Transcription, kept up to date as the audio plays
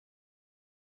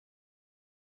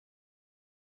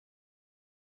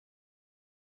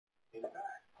In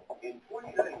fact, in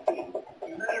 2019,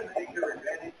 United Medicare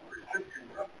Advantage prescription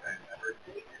drug plan members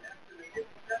saved an estimated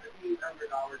 $1,700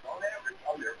 on average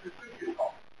on their prescription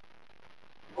costs.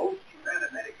 Most United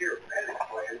Medicare Advantage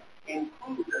plans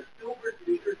include a silver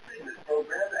sneaker fitness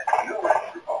program at no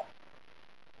extra cost.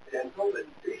 Dental and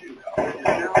vision coverage is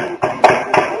now included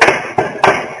in the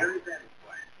Medicare Advantage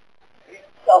plan. And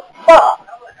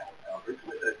telehealth coverage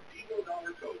with a $0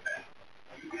 copay.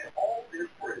 You get all this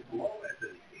for as low as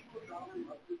a $0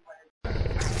 monthly plan.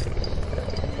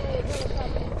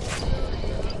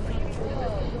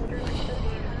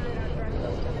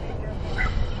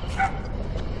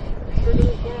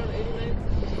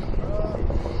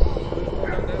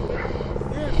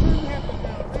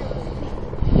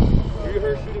 You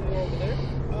heard shooting more over there?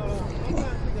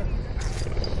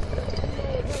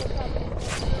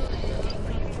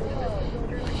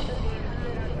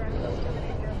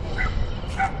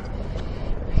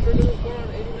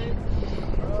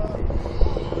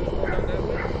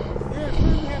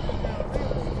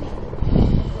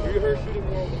 You heard shooting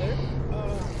more over there?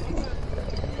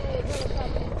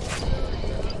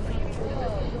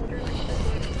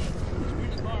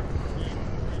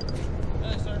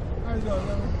 Hey, sir. How you doing,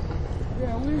 man?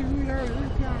 Yeah, we heard it. We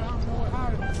kind of, I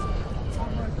don't know how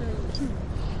much they were shooting.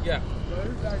 Yeah. So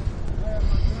it's like, I had my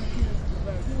grandkids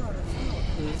back here.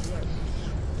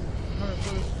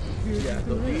 Yeah,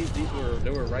 so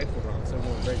they were rifle rounds, some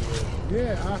were regular.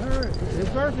 Yeah, I heard. His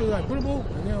first was like, boom, boom,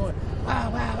 and then it went, wow,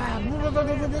 wow, wow. I was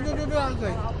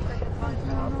like, what's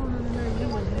going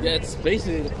on? Yeah, it's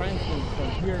basically the crime from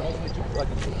here all the way to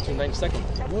like to 90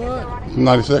 seconds. What?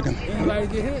 90 seconds. Anybody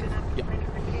get hit? Yeah.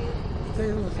 Say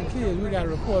it was some kids. We got a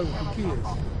report with some kids.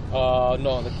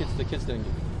 No, the kids didn't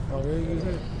get. Oh, they get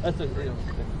hit? That's a real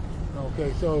thing.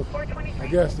 Okay, so I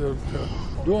guess the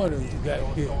doing it got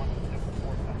hit.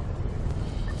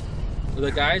 The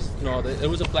guys, no, it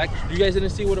was a black. You guys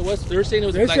didn't see what it was? They were saying it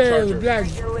was They a black said Charger.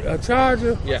 it was a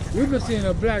Charger. Yeah. We've been seeing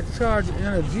a black Charger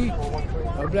and a Jeep,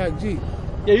 a black Jeep.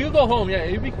 Yeah, you go home. Yeah,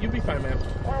 you'll be fine, man.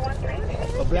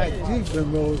 A black Jeep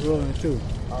been rolling too.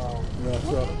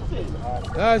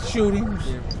 Yeah, so shootings.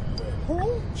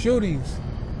 Who? Shootings.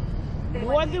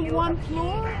 More than one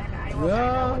floor?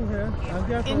 Yeah. I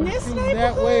guess they In were this shooting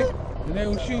that way, neighborhood? and they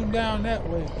were shooting down that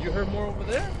way. You heard more over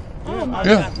there? Oh my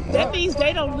Yeah. God. That means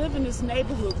they don't live in this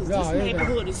neighborhood because No, this they don't.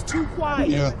 neighborhood is too quiet.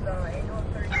 Yeah.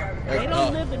 They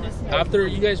don't live in this neighborhood. After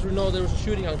you guys know there was a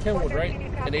shooting on Kenwood, right?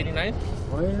 In 89?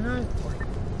 Wait a minute.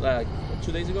 Like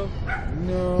 2 days ago?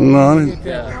 No. No, I we didn't. get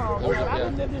that. Yeah. Oh, I've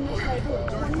been living in this neighborhood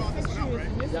 26 years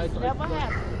and this has never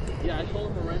happened. Yeah, I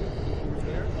told him already. You were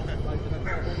there.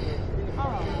 Oh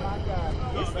my God.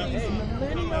 It's these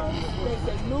millennials,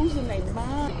 they're losing their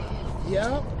mind.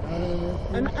 Yep.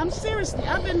 And I'm seriously,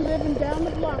 I've been living down the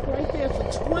block right there for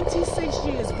 26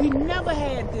 years. We never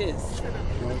had this.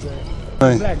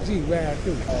 Black Jeep ride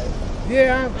too.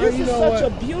 Yeah, This you is know such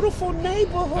what? a beautiful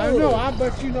neighborhood. I know,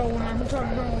 but you know when I'm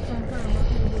talking about sometimes I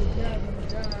feel a little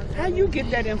guy. How you get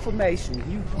that information?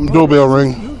 You Doorbell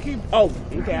ring. You keep. Oh,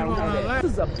 okay, I don't know that.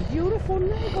 This is a beautiful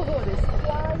neighborhood. It's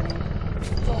quiet.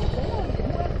 So they don't